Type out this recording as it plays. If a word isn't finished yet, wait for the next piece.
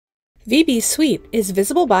VB Suite is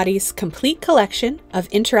Visible Body's complete collection of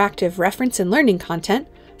interactive reference and learning content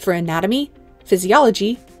for anatomy,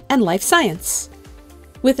 physiology, and life science.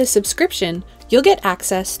 With a subscription, you'll get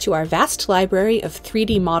access to our vast library of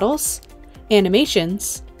 3D models,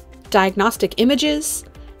 animations, diagnostic images,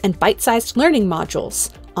 and bite-sized learning modules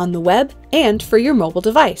on the web and for your mobile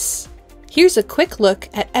device. Here's a quick look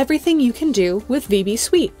at everything you can do with VB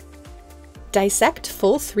Suite. Dissect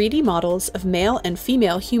full 3D models of male and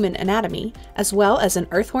female human anatomy, as well as an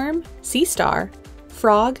earthworm, sea star,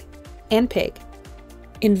 frog, and pig.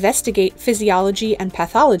 Investigate physiology and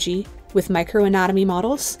pathology with microanatomy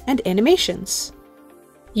models and animations.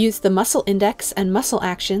 Use the muscle index and muscle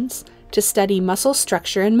actions to study muscle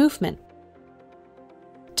structure and movement.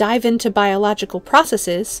 Dive into biological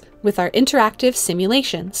processes with our interactive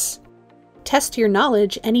simulations. Test your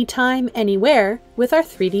knowledge anytime, anywhere with our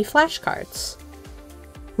 3D flashcards.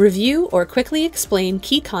 Review or quickly explain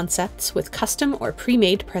key concepts with custom or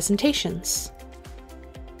pre-made presentations.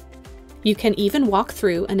 You can even walk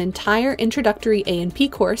through an entire introductory A&P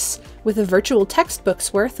course with a virtual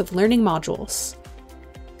textbook's worth of learning modules.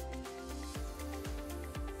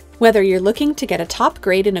 Whether you're looking to get a top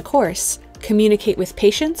grade in a course, communicate with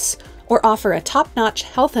patients, or offer a top-notch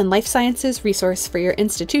health and life sciences resource for your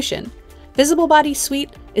institution, Visible Body Suite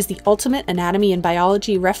is the ultimate anatomy and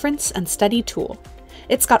biology reference and study tool.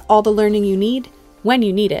 It's got all the learning you need, when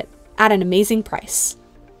you need it, at an amazing price.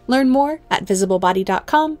 Learn more at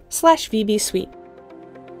visiblebody.com/VBSuite.